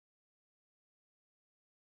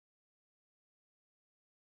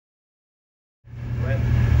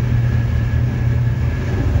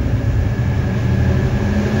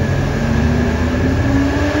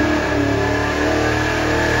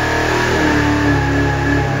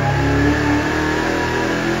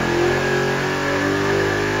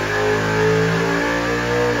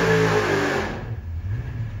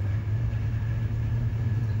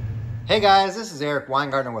Hey guys, this is Eric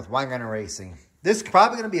Weingartner with Weingartner Racing. This is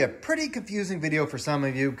probably going to be a pretty confusing video for some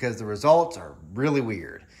of you because the results are really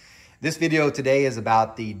weird. This video today is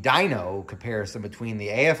about the dyno comparison between the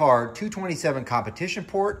AFR 227 competition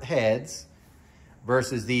port heads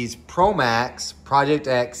versus these Promaxx Project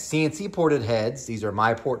X CNC ported heads. These are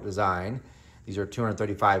my port design. These are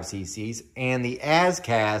 235 cc's, and the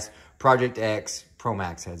ASCAS Project X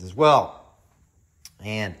Promaxx heads as well.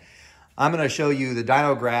 And I'm going to show you the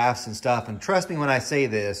dyno graphs and stuff, and trust me when I say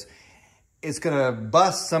this, it's going to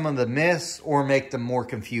bust some of the myths or make them more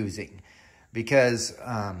confusing because,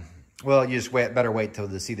 well, you just better wait till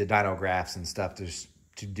to see the dyno graphs and stuff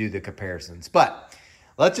to do the comparisons. But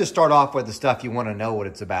let's just start off with the stuff you want to know what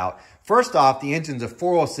it's about. First off, the engine's a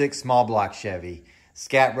 406 small block Chevy,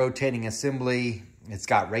 scat rotating assembly. It's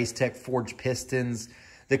got Racetech forged pistons.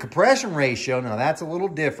 The compression ratio, now that's a little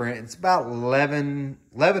different. It's about 11.0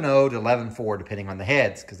 to 11.4 depending on the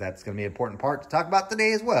heads, because that's going to be an important part to talk about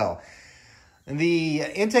today as well. And the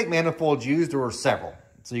intake manifolds used are several.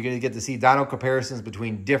 So you're going to get to see dyno comparisons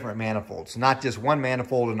between different manifolds. Not just one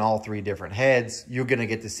manifold in all three different heads. You're going to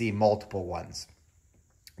get to see multiple ones.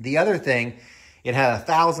 The other thing, it had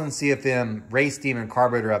 1,000 CFM race steam and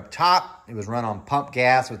carburetor up top. It was run on pump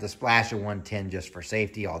gas with a splash of 110 just for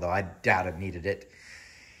safety, although I doubt it needed it.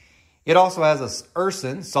 It also has a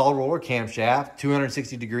Urson solid roller camshaft,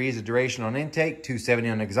 260 degrees of duration on intake, 270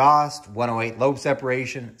 on exhaust, 108 lobe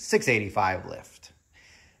separation, 685 lift.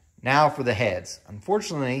 Now for the heads.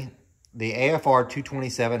 Unfortunately, the AFR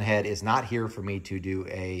 227 head is not here for me to do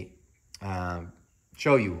a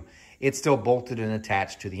show you. It's still bolted and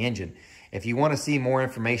attached to the engine. If you want to see more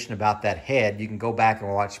information about that head, you can go back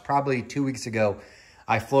and watch. Probably 2 weeks ago,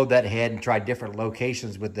 I flowed that head and tried different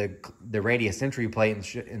locations with the radius entry plate,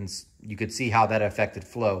 and you could see how that affected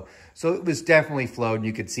flow. So it was definitely flowed, and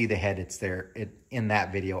you could see the head in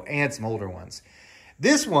that video, and some older ones.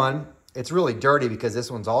 This one, it's really dirty because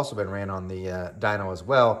this one's also been ran on the dyno as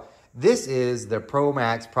well. This is the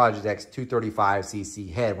Promaxx Project X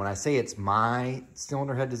 235cc head. When I say it's my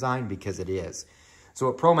cylinder head design, because it is. So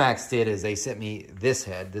what Promaxx did is they sent me this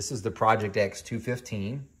head. This is the Project X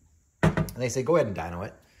 215. And they said, go ahead and dyno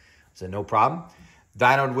it. I said, no problem.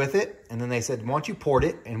 Dynoed with it. And then they said, why don't you port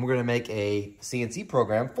it? And we're going to make a CNC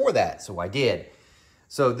program for that. So I did.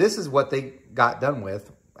 So this is what they got done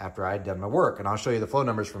with after I had done my work. And I'll show you the flow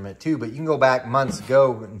numbers from it too. But you can go back months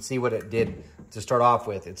ago and see what it did to start off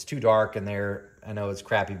with. It's too dark in there. I know it's a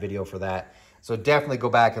crappy video for that. So definitely go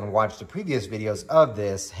back and watch the previous videos of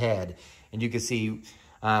this head. And you can see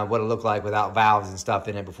what it looked like without valves and stuff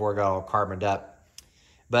in it before it got all carboned up.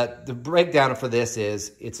 But the breakdown for this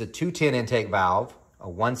is it's a 210 intake valve, a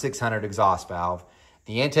 1/600 exhaust valve.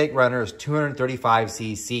 The intake runner is 235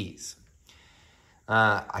 cc's.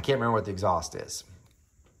 I can't remember what the exhaust is.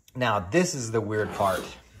 Now, this is the weird part.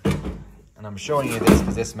 And I'm showing you this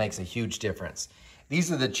because this makes a huge difference. These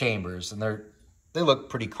are the chambers, and they look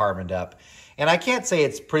pretty carboned up. And I can't say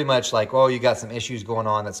it's pretty much like, oh, you got some issues going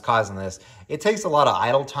on that's causing this. It takes a lot of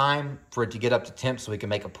idle time for it to get up to temp so we can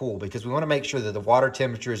make a pool, because we want to make sure that the water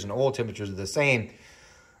temperatures and oil temperatures are the same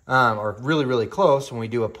or really, really close. When we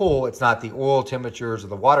do a pool, it's not the oil temperatures or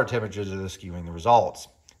the water temperatures that are skewing the results.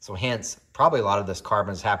 So hence, probably a lot of this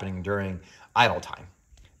carbon is happening during idle time.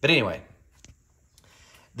 But anyway,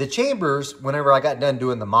 the chambers, whenever I got done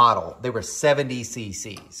doing the model, they were 70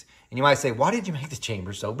 cc's. And you might say, why did you make the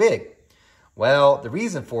chambers so big? Well, the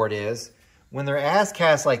reason for it is when they're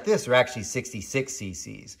ASCAS like this, they're actually 66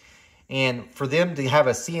 cc's. And for them to have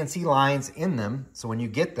a CNC lines in them, so when you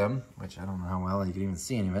get them, which I don't know how well you can even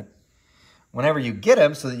see any of it, whenever you get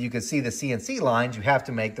them so that you can see the CNC lines, you have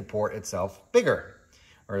to make the port itself bigger,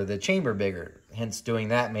 or the chamber bigger. Hence, doing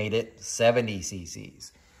that made it 70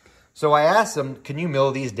 cc's. So I asked them, can you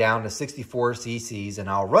mill these down to 64 cc's and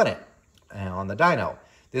I'll run it on the dyno.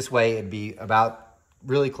 This way it'd be about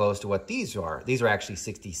really close to what these are. These are actually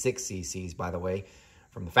 66 cc's, by the way,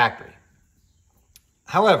 from the factory.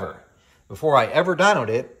 However, before I ever dynoed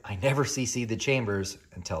it, I never CC'd the chambers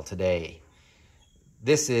until today.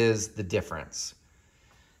 This is the difference.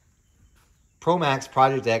 Promaxx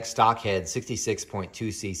Project X stock head, 66.2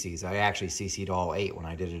 cc's. I actually CC'd all 8 when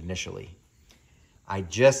I did it initially. I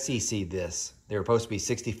just CC'd this. They were supposed to be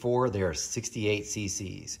 64. They are 68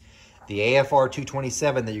 cc's. The AFR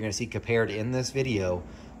 227 that you're going to see compared in this video,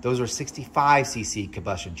 those are 65 cc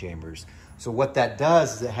combustion chambers. So what that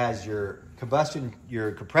does is it has your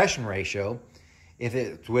compression ratio. If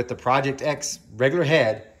it's with the Project X regular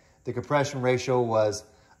head, the compression ratio was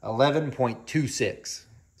 11.26.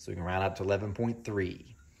 So you can round up to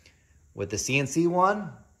 11.3. With the CNC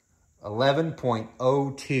one,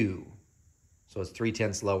 11.02. So it's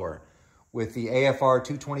 0.3 lower. With the AFR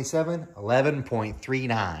 227,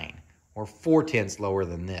 11.39, or 4/10 lower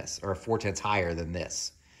than this, or 4/10 higher than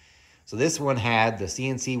this. So this one had, the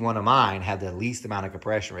CNC one of mine, had the least amount of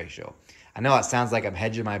compression ratio. I know it sounds like I'm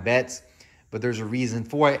hedging my bets, but there's a reason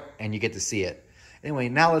for it, and you get to see it. Anyway,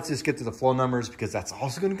 now let's just get to the flow numbers, because that's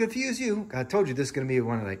also going to confuse you. I told you this is going to be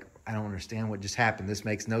one like, I don't understand what just happened. This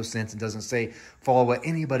makes no sense. It doesn't say follow what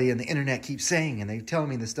anybody on the internet keeps saying, and they're telling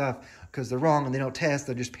me this stuff because they're wrong and they don't test.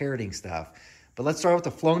 They're just parroting stuff. But let's start with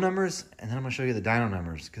the flow numbers, and then I'm going to show you the dyno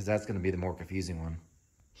numbers, because that's going to be the more confusing one.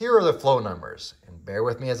 Here are the flow numbers, and bear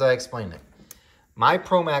with me as I explain it. My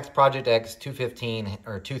Promaxx Project X 215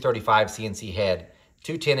 or 235 CNC head,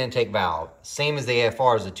 210 intake valve, same as the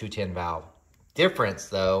AFR is a 210 valve. Difference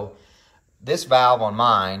though, this valve on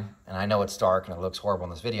mine, and I know it's dark and it looks horrible in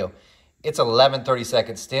this video, it's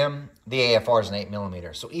 11/32 stem. The AFR is an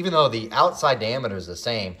 8mm. So even though the outside diameter is the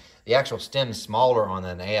same, the actual stem is smaller on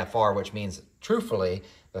an AFR, which means, truthfully,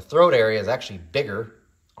 the throat area is actually bigger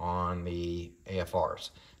on the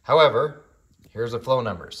AFRs. However, here's the flow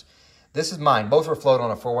numbers. This is mine. Both were flowed on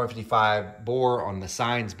a 4155 bore on the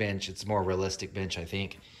Signs bench. It's a more realistic bench, I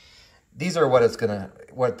think. These are what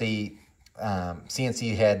the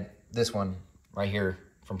CNC head, this one right here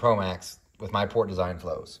from Promaxx with my port design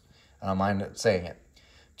flows. I don't mind saying it.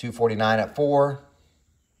 249 at 4,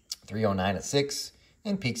 309 at 6,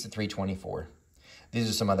 and peaks at 324. These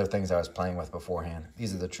are some other things I was playing with beforehand.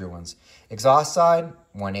 These are the true ones. Exhaust side,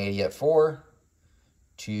 180 at 4,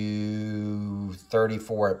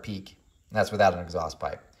 234 at peak. And that's without an exhaust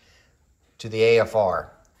pipe. To the AFR,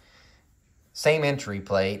 same entry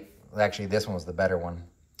plate. Actually, this one was the better one.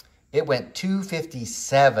 It went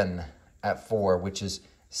 257 at 4, which is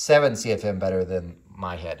 7 CFM better than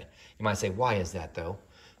my head. You might say, why is that though?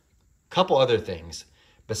 Couple other things.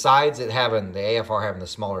 Besides it having the AFR having the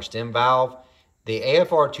smaller stem valve, the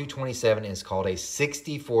AFR 227 is called a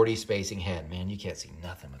 60/40 spacing head. Man, you can't see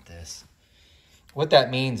nothing with this. What that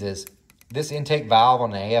means is this intake valve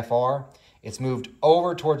on the AFR, it's moved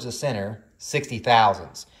over towards the center, 60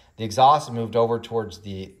 thousandths. The exhaust is moved over towards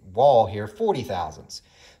the wall here, 40 thousandths.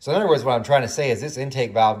 So in other words, what I'm trying to say is this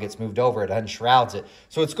intake valve gets moved over, it unshrouds it.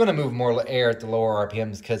 So it's going to move more air at the lower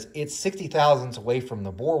RPMs because it's 60 thousandths away from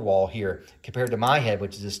the bore wall here compared to my head,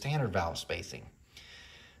 which is a standard valve spacing.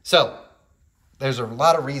 So there's a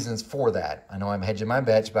lot of reasons for that. I know I'm hedging my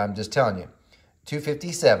bets, but I'm just telling you.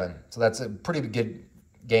 257, so that's a pretty good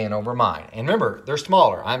gain over mine. And remember, they're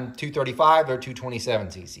smaller. I'm 235, they're 227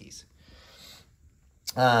 cc's.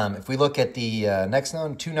 If we look at the next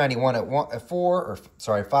one, 291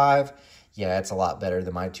 at 5, yeah, it's a lot better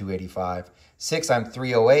than my 285. 6, I'm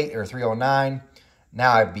 308 or 309.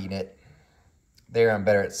 Now I've beaten it. There, I'm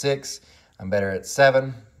better at 6. I'm better at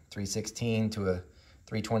 7, 316 to a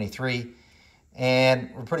 323. And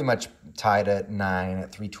we're pretty much tied at 9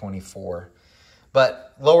 at 324.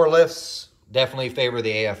 But lower lifts definitely favor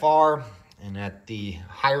the AFR, and at the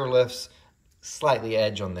higher lifts, slightly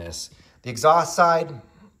edge on this. The exhaust side,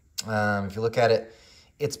 if you look at it,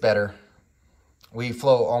 it's better. We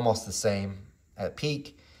flow almost the same at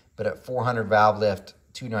peak, but at 400 valve lift,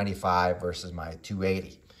 295 versus my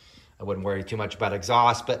 280. I wouldn't worry too much about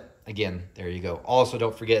exhaust, but again, there you go. Also,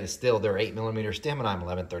 don't forget, it's still their 8mm stem, and I'm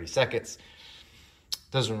 11/32.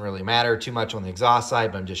 Doesn't really matter too much on the exhaust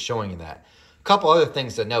side, but I'm just showing you that. A couple other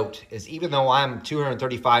things to note is even though I'm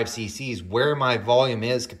 235 cc's, where my volume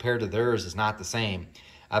is compared to theirs is not the same.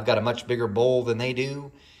 I've got a much bigger bowl than they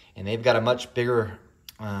do, and they've got a much bigger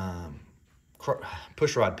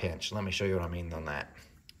push rod pinch. Let me show you what I mean on that.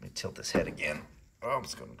 Let me tilt this head again. Oh, I'm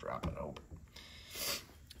just going to drop it open.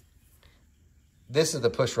 This is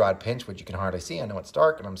the push rod pinch, which you can hardly see. I know it's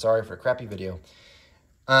dark, and I'm sorry for a crappy video.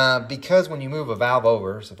 Because when you move a valve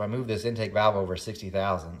over, so if I move this intake valve over 60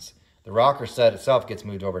 thousandths, the rocker set itself gets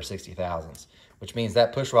moved over 60 thousandths, which means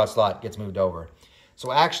that push rod slot gets moved over.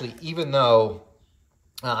 So actually, even though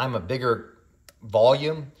I'm a bigger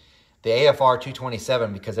volume, the AFR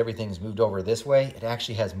 227, because everything's moved over this way, it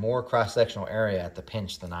actually has more cross-sectional area at the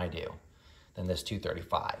pinch than I do, than this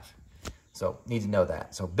 235. So need to know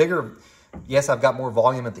that. So bigger, yes, I've got more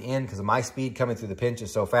volume at the end because of my speed coming through the pinch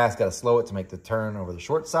is so fast, got to slow it to make the turn over the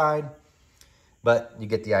short side. But you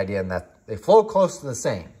get the idea in that they flow close to the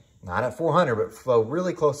same. Not at 400, but flow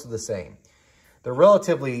really close to the same. They're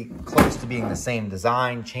relatively close to being the same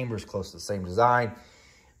design. Chamber's close to the same design.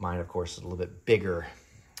 Mine, of course, is a little bit bigger.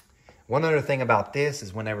 One other thing about this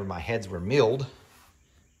is whenever my heads were milled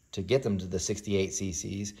to get them to the 68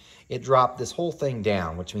 cc's, it dropped this whole thing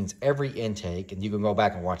down, which means every intake, and you can go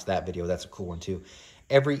back and watch that video, that's a cool one too.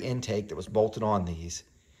 Every intake that was bolted on these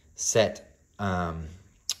set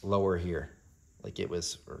lower here. Like it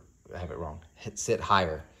was, or have it wrong, sit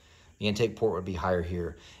higher. The intake port would be higher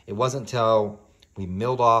here. It wasn't until we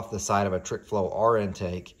milled off the side of a trick flow R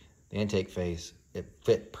intake, the intake face, it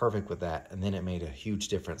fit perfect with that. And then it made a huge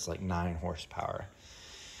difference, like 9 horsepower.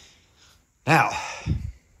 Now,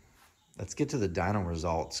 let's get to the dyno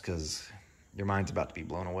results because your mind's about to be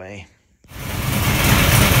blown away.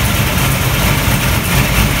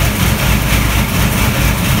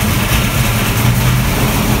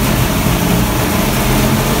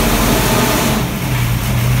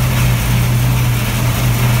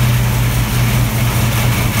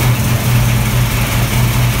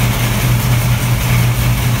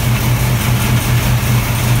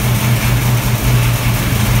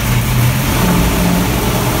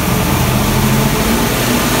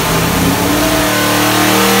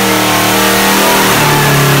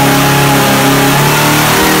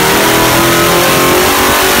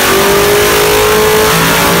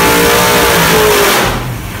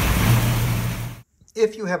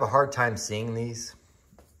 If you have a hard time seeing these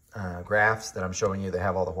graphs that I'm showing you that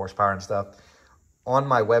have all the horsepower and stuff, on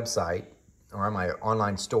my website or on my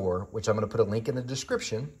online store, which I'm going to put a link in the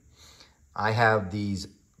description, I have these.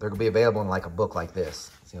 They're going to be available in like a book like this.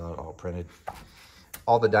 See how it's all printed?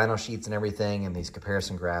 All the dyno sheets and everything and these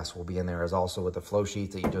comparison graphs will be in there, as also with the flow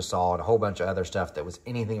sheets that you just saw and a whole bunch of other stuff that was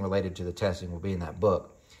anything related to the testing will be in that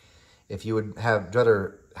book. If you would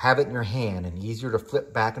rather have it in your hand and easier to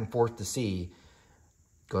flip back and forth to see,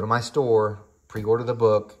 go to my store, pre-order the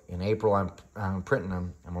book. In April, I'm printing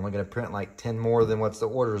them. I'm only going to print like 10 more than what the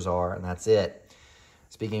orders are, and that's it.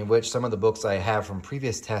 Speaking of which, some of the books I have from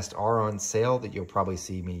previous tests are on sale that you'll probably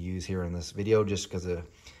see me use here in this video just because it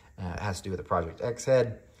has to do with the Project X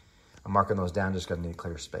head. I'm marking those down just because I need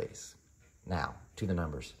clear space. Now, to the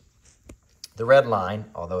numbers. The red line,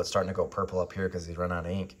 although it's starting to go purple up here because he's run out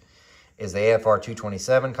of ink, is the AFR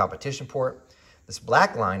 227 competition port. This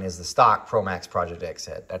black line is the stock Promaxx Project X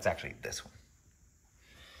head. That's actually this one.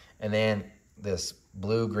 And then this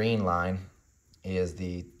blue-green line is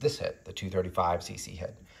this head, the 235cc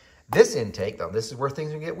head. This intake, though, this is where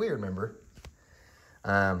things get weird, remember?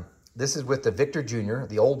 This is with the Victor Jr.,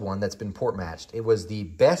 the old one that's been port matched. It was the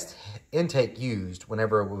best intake used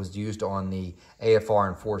whenever it was used on the AFR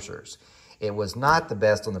Enforcers. It was not the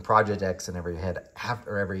best on the Project X and every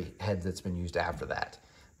head that's been used after that.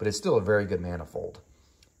 But it's still a very good manifold.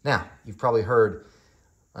 Now, you've probably heard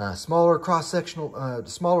smaller cross-sectional,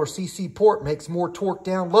 smaller CC port makes more torque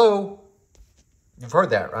down low. You've heard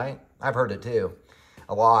that, right? I've heard it too.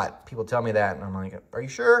 A lot. People tell me that, and I'm like, are you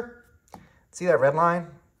sure? See that red line?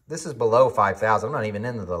 This is below 5,000. I'm not even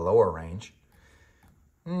into the lower range.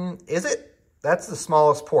 Is it? That's the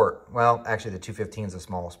smallest port. Well, actually, the 215 is the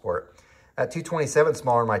smallest port. That 227 is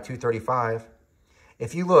smaller than my 235.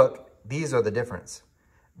 If you look, these are the difference.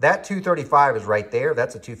 That 235 is right there.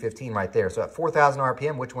 That's a 215 right there. So at 4,000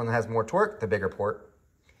 RPM, which one has more torque? The bigger port.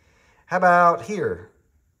 How about here?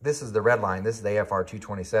 This is the red line. This is the AFR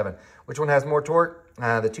 227. Which one has more torque?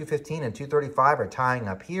 The 215 and 235 are tying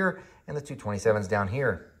up here, and the 227 is down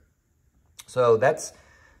here. So that's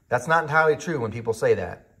not entirely true when people say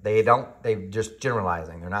that. They're just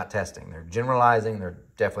generalizing. They're not testing. They're generalizing. They're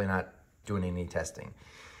definitely not doing any testing.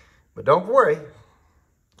 But don't worry.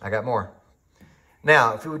 I got more.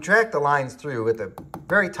 Now, if we would track the lines through at the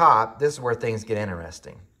very top, this is where things get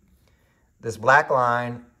interesting. This black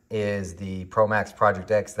line is the Promaxx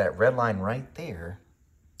Project X. That red line right there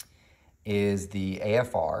is the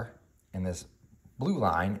AFR, and this blue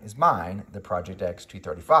line is mine, the Project X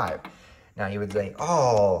 235. Now, you would say,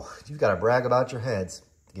 oh, you've got to brag about your heads.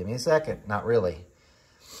 Give me a second. Not really.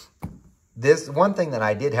 This one thing that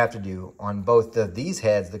I did have to do on both of these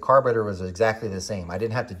heads, the carburetor was exactly the same. I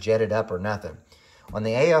didn't have to jet it up or nothing. On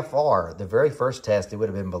the AFR, the very first test, it would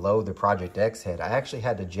have been below the Project X head. I actually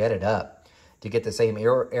had to jet it up to get the same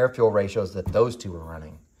air-fuel ratios that those two were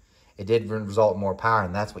running. It did result in more power,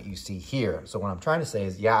 and that's what you see here. So what I'm trying to say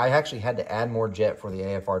is, yeah, I actually had to add more jet for the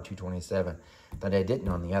AFR 227 than I didn't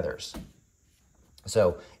on the others.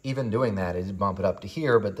 So even doing that, it did bump it up to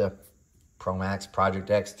here, but the Promaxx Project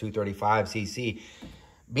X 235cc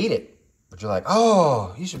beat it. But you're like,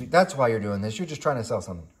 oh, you should be, that's why you're doing this. You're just trying to sell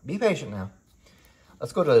something. Be patient now.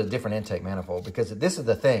 Let's go to a different intake manifold, because this is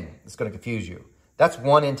the thing that's going to confuse you. That's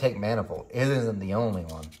one intake manifold. It isn't the only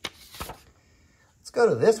one. Let's go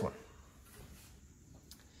to this one.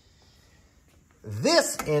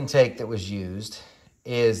 This intake that was used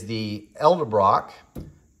is the Edelbrock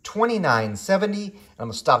 2970. I'm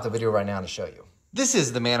going to stop the video right now to show you. This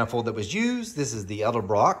is the manifold that was used. This is the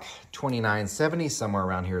Edelbrock 2970. Somewhere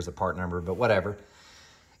around here is a part number, but whatever.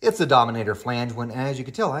 It's the Dominator flange one. As you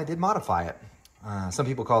can tell, I did modify it. Some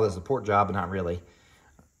people call this a port job, but not really.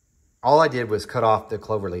 all I did was cut off the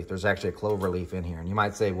clover leaf. There's actually a clover leaf in here. And you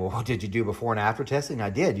might say, well, what did you do before and after testing? I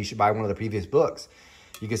did. You should buy one of the previous books.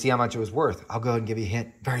 You can see how much it was worth. I'll go ahead and give you a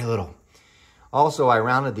hint. Very little. Also, I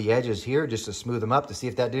rounded the edges here just to smooth them up to see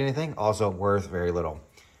if that did anything. Also worth very little.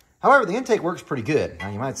 However, the intake works pretty good. Now,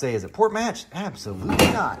 you might say, is it port matched?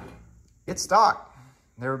 Absolutely not. It's stock.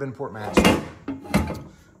 Never been port matched.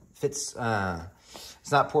 Fits,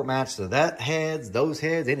 it's not port matched to that heads, those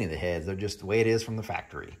heads, any of the heads. They're just the way it is from the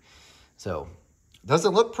factory. So,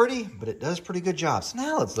 doesn't look pretty, but it does pretty good job. So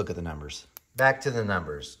now let's look at the numbers. Back to the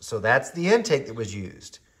numbers. So that's the intake that was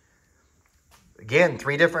used. Again,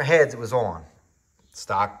 3 different heads it was on.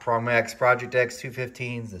 Stock Promaxx Project X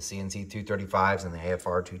 215s, the CNC 235s, and the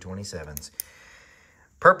AFR 227s.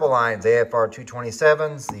 Purple lines, AFR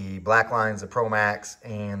 227s, the black lines, the Promaxx,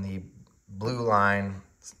 and the blue line,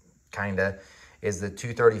 kinda, is the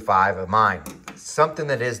 235 of mine. Something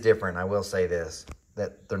that is different, I will say this,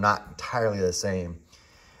 that they're not entirely the same.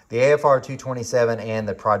 The AFR 227 and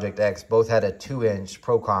the Project X both had a 2-inch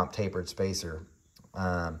ProComp tapered spacer.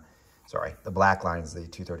 Sorry, the black line's the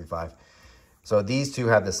 235. So these two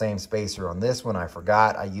have the same spacer. On this one, I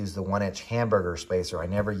forgot I used the 1-inch hamburger spacer. I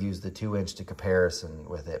never used the 2-inch to comparison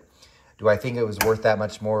with it. Do I think it was worth that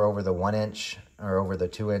much more over the 1-inch or over the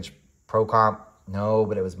 2-inch ProComp? No,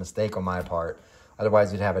 but it was a mistake on my part.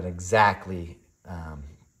 Otherwise, you'd have an exactly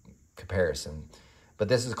comparison. But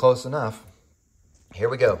this is close enough. Here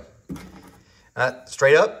we go.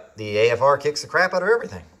 Straight up, the AFR kicks the crap out of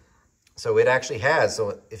everything. So it actually has.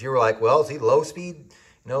 So if you were like, well, see, low speed,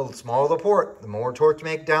 you know, the smaller the port, the more torque you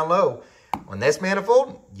make down low. On this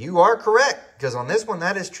manifold, you are correct, because on this one,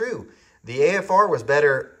 that is true. The AFR was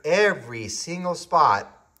better every single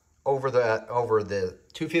spot over the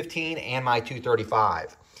 215 and my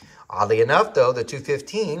 235. Oddly enough, though, the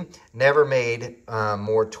 215 never made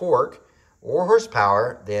more torque or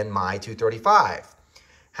horsepower than my 235.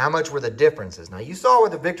 How much were the differences? Now, you saw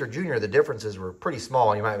with the Victor Jr., the differences were pretty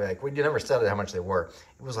small. You might be like, well, you never said how much they were.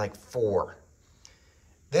 It was like 4.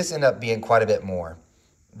 This ended up being quite a bit more.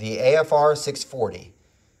 The AFR 640,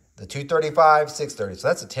 the 235 630, so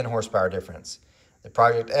that's a 10 horsepower difference. The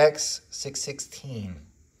Project X 616,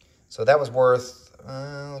 so that was worth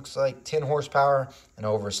looks like 10 horsepower, and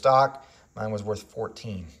over stock mine was worth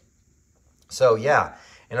 14. So yeah,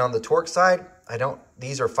 and on the torque side,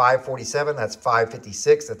 these are 547, that's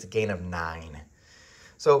 556, that's a gain of 9.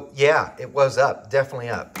 So yeah, it was up, definitely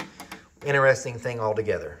up. Interesting thing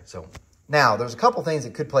altogether. So now, there's a couple things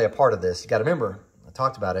that could play a part of this. You got to remember, I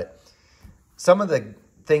talked about it. Some of the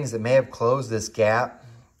things that may have closed this gap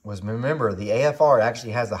was, remember, the AFR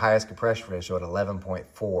actually has the highest compression ratio at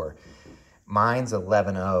 11.4. Mine's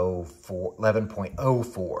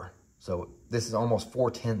 11.04. So this is almost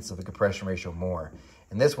 4/10 of a compression ratio more.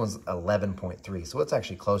 And this one's 11.3. So it's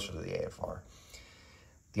actually closer to the AFR.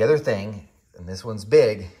 The other thing, and this one's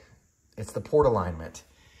big, it's the port alignment.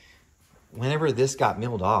 Whenever this got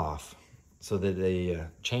milled off, so that the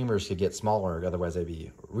chambers could get smaller, otherwise they'd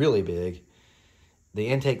be really big, the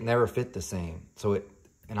intake never fit the same. So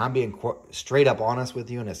and I'm being straight up honest with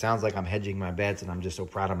you, and it sounds like I'm hedging my bets and I'm just so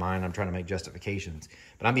proud of mine, I'm trying to make justifications,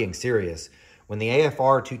 but I'm being serious. When the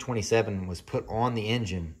AFR 227 was put on the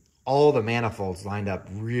engine, all the manifolds lined up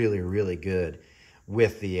really, really good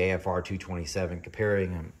with the AFR 227,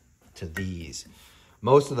 comparing them to these.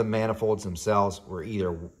 Most of the manifolds themselves were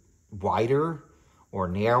either wider or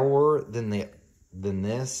narrower than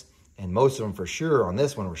this, and most of them for sure on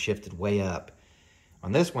this one were shifted way up.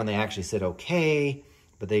 On this one, they actually said okay,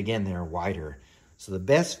 but they're wider. So the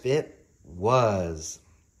best fit was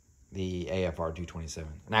the AFR 227.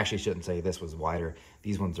 And I actually shouldn't say this was wider.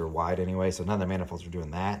 These ones are wide anyway, so none of the manifolds were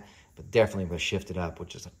doing that, but definitely was shifted up,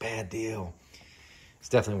 which is a bad deal. It's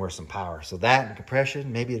definitely worth some power. So that and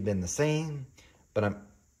compression, maybe it'd been the same, but I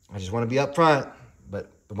just want to be upfront. But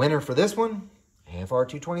the winner for this one, AFR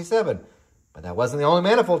 227. But that wasn't the only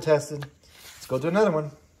manifold tested. Let's go to another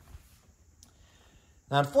one.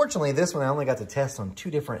 Now, unfortunately, this one I only got to test on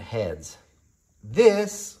 2 different heads.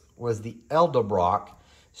 This was the Edelbrock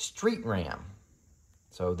street ram.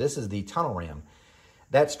 So this is the tunnel ram.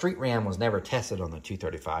 That street ram was never tested on the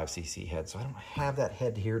 235cc head, so I don't have that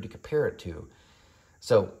head here to compare it to.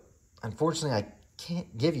 So, unfortunately, I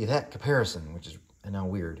can't give you that comparison, which is, I know,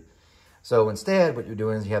 weird. So instead, what you're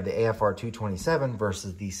doing is you have the AFR 227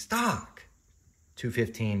 versus the stock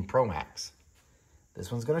 215 Promaxx.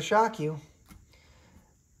 This one's going to shock you.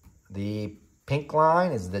 The pink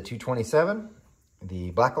line is the 227.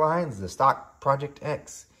 The black line is the stock Project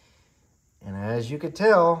X. And as you could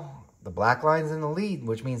tell, the black line's in the lead,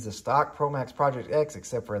 which means the stock Promaxx Project X,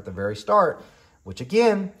 except for at the very start, which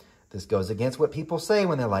again, This goes against what people say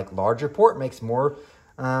when they're like, larger port makes more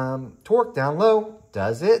torque down low.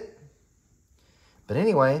 Does it? But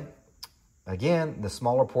anyway, again, the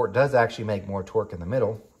smaller port does actually make more torque in the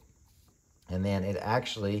middle. And then it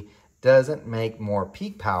actually doesn't make more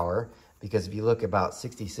peak power, because if you look about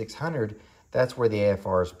 6600, that's where the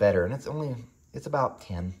AFR is better. And it's about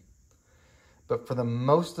 10. But for the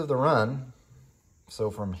most of the run, so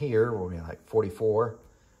from here, we'll be like 44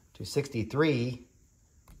 to 63,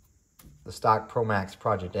 the stock Promaxx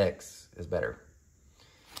Project X is better.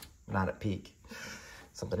 Not at peak.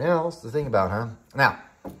 Something else to think about, huh? Now,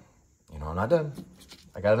 you know I'm not done.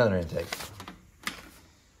 I got another intake.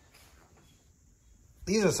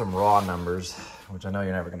 These are some raw numbers, which I know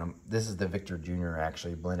you're never gonna, this is the Victor Jr.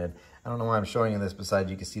 actually blended. I don't know why I'm showing you this besides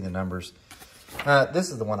you can see the numbers.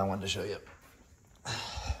 This is the one I wanted to show you.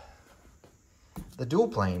 The dual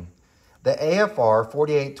plane, the AFR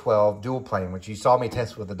 4812 dual plane, which you saw me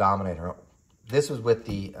test with the Dominator. This was with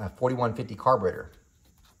the 4150 carburetor.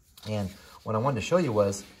 And what I wanted to show you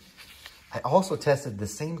was, I also tested the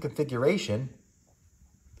same configuration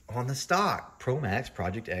on the stock Promaxx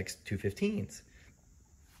Project X 215s.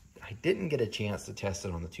 I didn't get a chance to test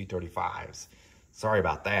it on the 235s. Sorry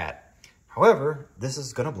about that. However, this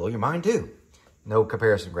is going to blow your mind too. No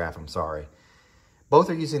comparison graph, I'm sorry. Both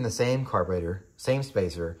are using the same carburetor, same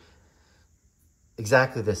spacer,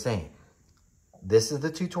 exactly the same. This is the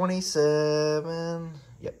 227,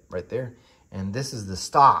 yep, right there. And this is the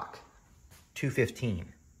stock 215.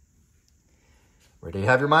 Ready to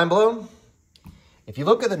have your mind blown? If you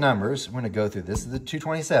look at the numbers, I'm going to go through. This is the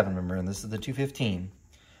 227, remember, and this is the 215.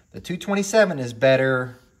 The 227 is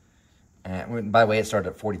better. And by the way, it started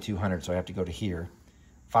at 4200, so I have to go to here.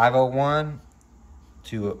 501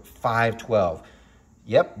 to 512.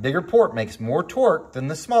 Yep, bigger port makes more torque than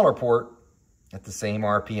the smaller port at the same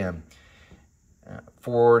RPM.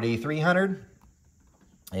 4300,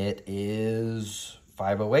 it is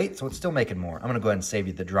 508, so it's still making more. I'm going to go ahead and save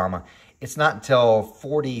you the drama. It's not until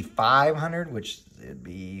 4500, which it'd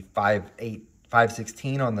be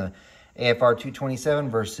 516 on the AFR 227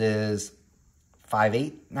 versus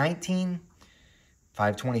 5819,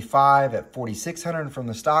 525 at 4600 from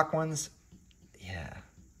the stock ones. Yeah,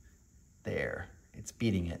 there, it's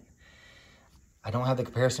beating it. I don't have the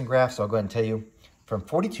comparison graph, so I'll go ahead and tell you. From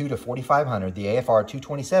 42 to 4500, the AFR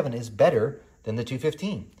 227 is better than the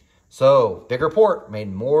 215. So, bigger port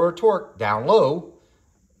made more torque down low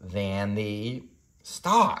than the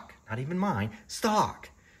stock, not even mine, stock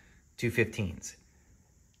 215s.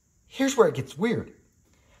 Here's where it gets weird.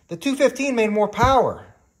 The 215 made more power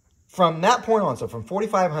from that point on, so from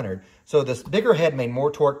 4500. So this bigger head made more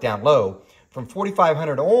torque down low. From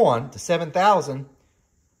 4500 on to 7000,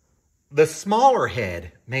 the smaller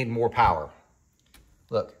head made more power.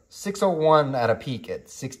 Look, 601 at a peak at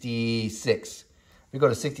 66. We go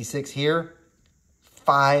to 66 here,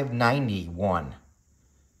 591.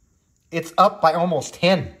 It's up by almost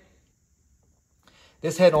 10.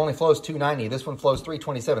 This head only flows 290. This one flows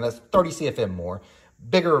 327. That's 30 CFM more.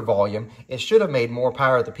 Bigger volume. It should have made more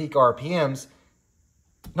power at the peak RPMs.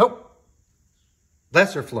 Nope.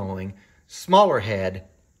 Lesser flowing, smaller head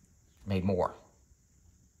made more.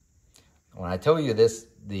 When I tell you this,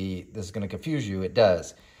 this is going to confuse you. It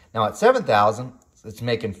does. Now at 7,000, it's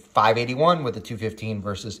making 581 with the 215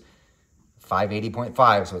 versus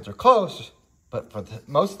 580.5. So they're close, but for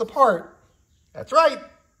most of the part, that's right.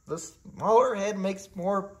 The smaller head makes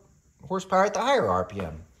more horsepower at the higher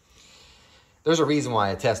RPM. There's a reason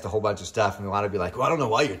why I test a whole bunch of stuff, and a lot of you are like, well, I don't know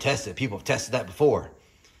why you're testing it. People have tested that before.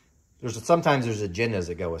 Sometimes there's agendas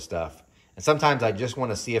that go with stuff, and sometimes I just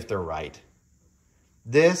want to see if they're right.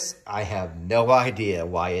 This, I have no idea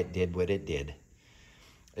why it did what it did.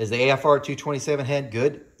 Is the AFR 227 head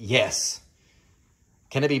good? Yes.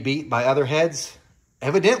 Can it be beat by other heads?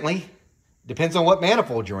 Evidently. Depends on what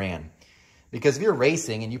manifold you're in. Because if you're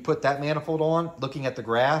racing and you put that manifold on, looking at the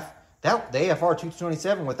graph, the AFR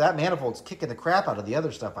 227 with that manifold is kicking the crap out of the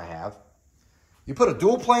other stuff I have. You put a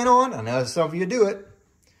dual plane on, I know some of you do it.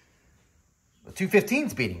 The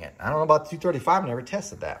 215's beating it. I don't know about the 235, I never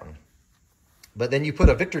tested that one. But then you put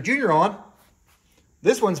a Victor Jr. on,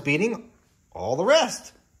 this one's beating all the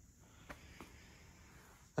rest.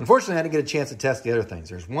 Unfortunately, I didn't get a chance to test the other things.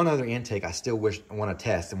 There's one other intake I still want to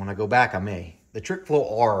test, and when I go back, I may. The Trick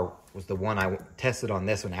Flow R was the one I tested on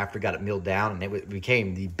this one after I got it milled down, and it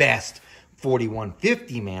became the best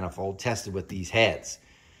 4150 manifold tested with these heads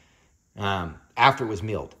after it was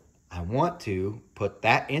milled. I want to put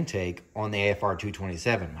that intake on the AFR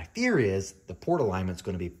 227. My fear is the port alignment's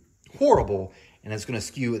going to be horrible, and it's going to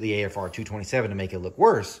skew the AFR 227 to make it look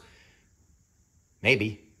worse.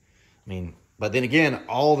 Maybe. I mean, But then again,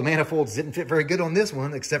 all the manifolds didn't fit very good on this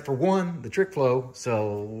one, except for one, the trick flow.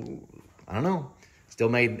 So, I don't know.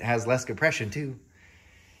 Still has less compression too.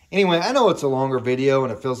 Anyway, I know it's a longer video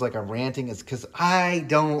and it feels like I'm ranting. It's because I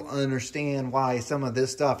don't understand why some of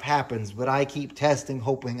this stuff happens, but I keep testing,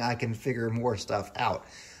 hoping I can figure more stuff out.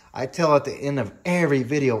 I tell at the end of every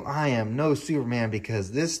video, I am no Superman,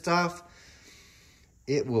 because this stuff,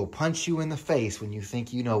 it will punch you in the face when you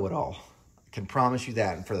think you know it all. I can promise you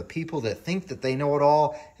that. And for the people that think that they know it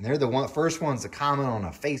all, and they're the first ones to comment on a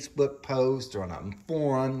Facebook post or on a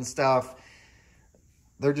forum and stuff,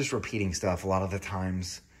 they're just repeating stuff a lot of the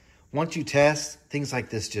times. Once you test, things like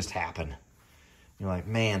this just happen. You're like,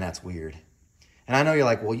 man, that's weird. And I know you're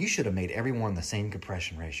like, well, you should have made everyone the same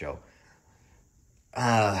compression ratio.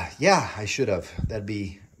 Yeah, I should have. That'd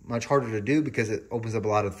be much harder to do because it opens up a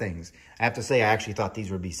lot of things. I have to say, I actually thought these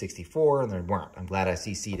would be 64, and they weren't. I'm glad I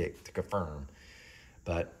CC'd it to confirm.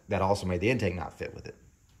 But that also made the intake not fit with it.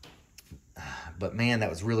 But man, that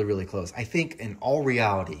was really, really close. I think in all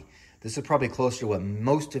reality, this is probably closer to what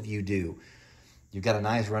most of you do. You've got a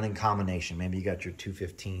nice running combination. Maybe you got your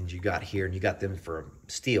 215s you got here, and you got them for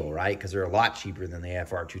steel, right? Because they're a lot cheaper than the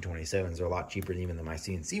AFR 227s. They're a lot cheaper even than my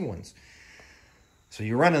CNC ones. So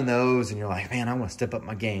you're running those, and you're like, man, I want to step up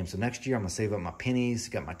my game. So next year, I'm going to save up my pennies.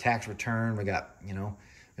 Got my tax return. We got, you know,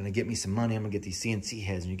 going to get me some money. I'm going to get these CNC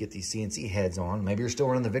heads, and you get these CNC heads on. Maybe you're still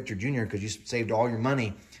running the Victor Jr. because you saved all your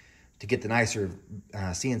money to get the nicer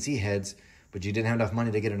CNC heads, but you didn't have enough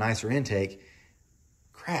money to get a nicer intake.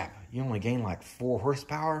 Crap, you only gain like 4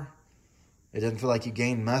 horsepower. It doesn't feel like you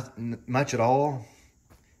gain much at all.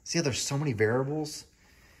 See how there's so many variables?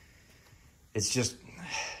 It's just,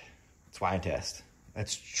 it's why I test.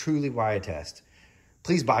 That's truly why I test.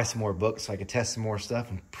 Please buy some more books so I can test some more stuff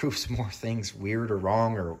and prove some more things weird or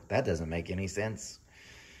wrong, or that doesn't make any sense.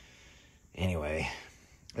 Anyway,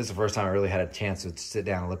 this is the first time I really had a chance to sit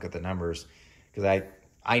down and look at the numbers, because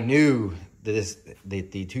I knew that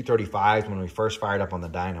the 235s, when we first fired up on the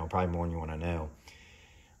dyno, probably more than you want to know.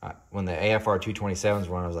 When the AFR 227s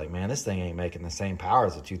were on, I was like, man, this thing ain't making the same power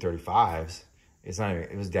as the 235s. It's not even,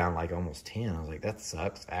 it was down like almost 10. I was like, that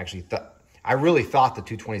sucks. I really thought the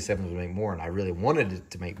 227s would make more, and I really wanted it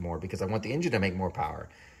to make more because I want the engine to make more power,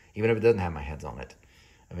 even if it doesn't have my heads on it.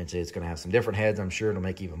 Eventually, it's going to have some different heads. I'm sure it'll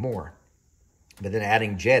make even more. But then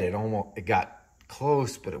adding jet, it got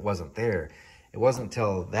close, but it wasn't there. It wasn't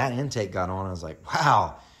until that intake got on, I was like,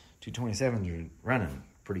 wow, 227s are running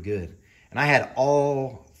pretty good. And I had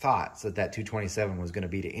all thoughts that 227 was going to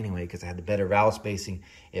beat it anyway because I had the better valve spacing.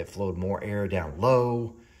 It flowed more air down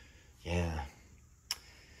low. Yeah.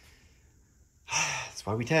 That's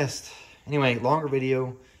why we test. Anyway, longer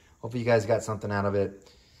video. Hopefully you guys got something out of it.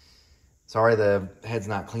 Sorry the head's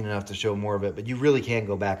not clean enough to show more of it, but you really can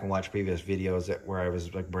go back and watch previous videos where I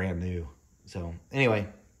was like brand new. So anyway,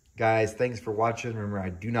 guys, thanks for watching. Remember, I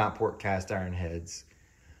do not port cast iron heads.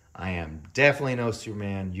 I am definitely no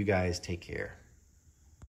Superman. You guys take care.